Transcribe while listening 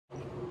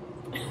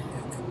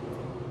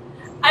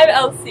I'm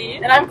Elsie.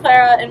 And I'm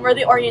Clara, and we're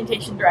the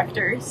orientation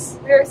directors.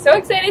 We are so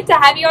excited to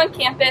have you on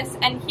campus,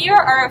 and here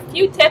are a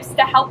few tips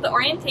to help the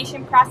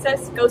orientation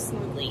process go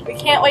smoothly. We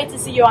can't wait to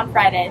see you on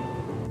Friday.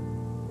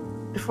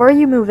 Before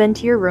you move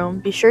into your room,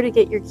 be sure to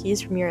get your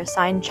keys from your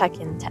assigned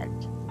check-in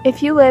tent.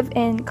 If you live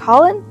in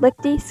Collin,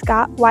 Lichty,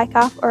 Scott,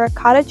 Wyckoff, or a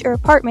cottage or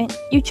apartment,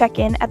 you check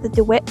in at the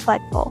DeWitt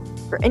flagpole.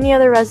 For any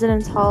other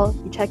residence hall,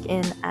 you check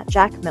in at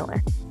Jack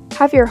Miller.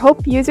 Have your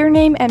Hope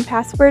username and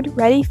password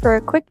ready for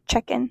a quick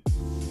check-in.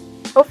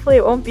 Hopefully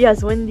it won't be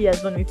as windy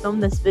as when we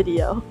filmed this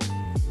video.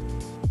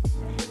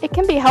 It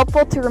can be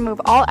helpful to remove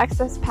all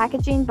excess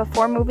packaging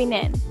before moving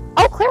in.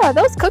 Oh, Clara,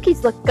 those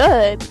cookies look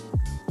good!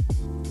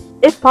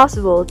 If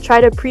possible,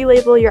 try to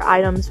pre-label your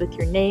items with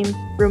your name,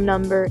 room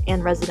number,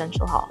 and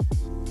residential hall.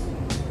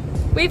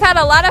 We've had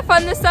a lot of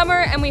fun this summer,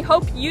 and we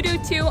hope you do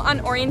too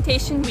on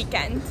orientation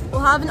weekend.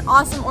 We'll have an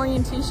awesome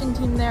orientation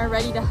team there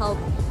ready to help,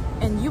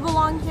 and you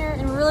belong here,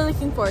 and we're really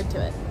looking forward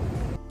to it.